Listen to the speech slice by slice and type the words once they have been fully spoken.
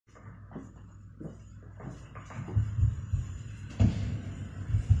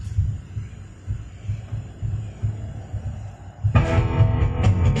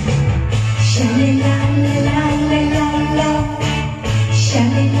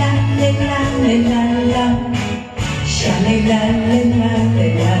Sha-la-la-la-la-la-la-la,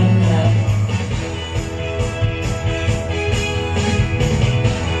 sha-la-la-la-la-la-la-la.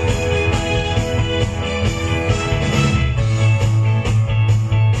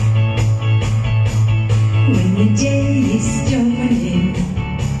 When the day is dawning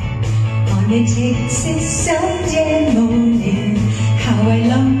on a Texas Sunday morning, how I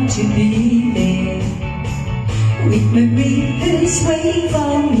long to be there with Marie who's waiting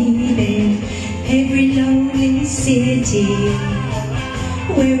for me there. Every lonely city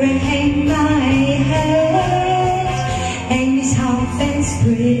where I hang my head, and it's half as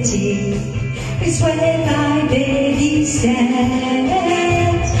pretty as where my baby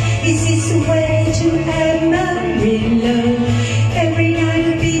stands. Is this the way to Amarillo? Every night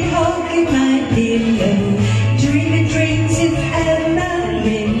I've been hugging my pillow, dreaming dreams of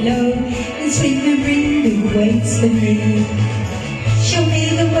Amarillo, and sweet Amarillo waits for me. Show me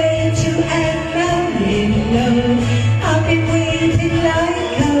the way to Amarillo. I've been weeping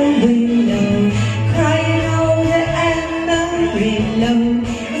like a willow, crying over Amarillo,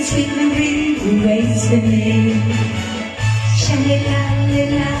 and sweet Amarillo waits for me.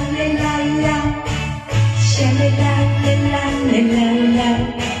 Sha-la-la-la-la-la-la, sha-la-la-la-la-la-la,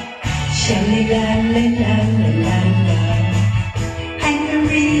 sha-la-la-la-la-la-la,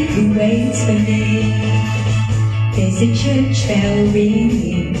 Amarillo waits for me. There's a church bell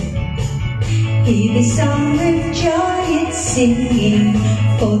ringing, hear the song of joy it's singing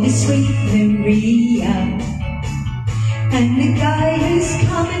for the sweet Maria, and the guy who's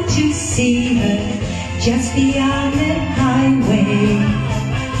coming to see her just beyond the highway.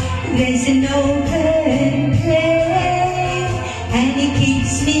 There's an open plane, and it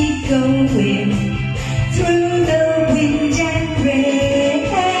keeps me going through the wind and rain.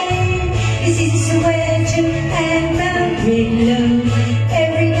 Is this the way to Amarillo?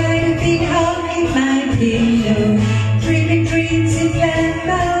 Every night I've been hugging my pillow, dreaming dreams of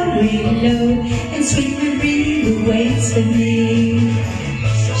Amarillo, and sweet Amarillo waits for me.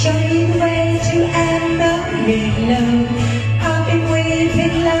 Show me the way to Amarillo. I've been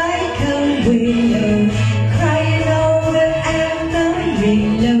weeping like a willow, crying over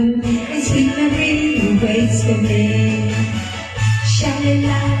Amarillo, and sweet Amarillo waits for me.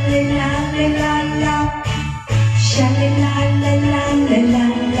 Sha-la-la-la-la-la-la,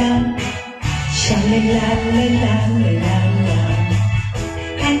 sha-la-la-la-la-la-la, sha-la-la-la-la-la-la,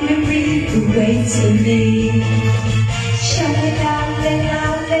 Amarillo waits for me.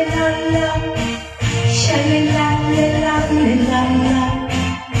 Sha-la-la-la-la-la-la, sha-la-la-la-la-la-la,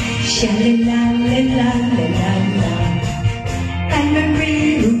 sha-la-la-la-la-la-la,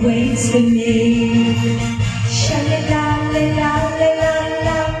 Amarillo waits for me.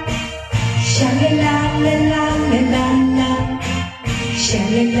 Sha-la-la-la-la-la-la, sha-la-la-la-la-la-la,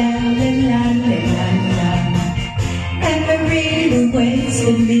 sha-la-la.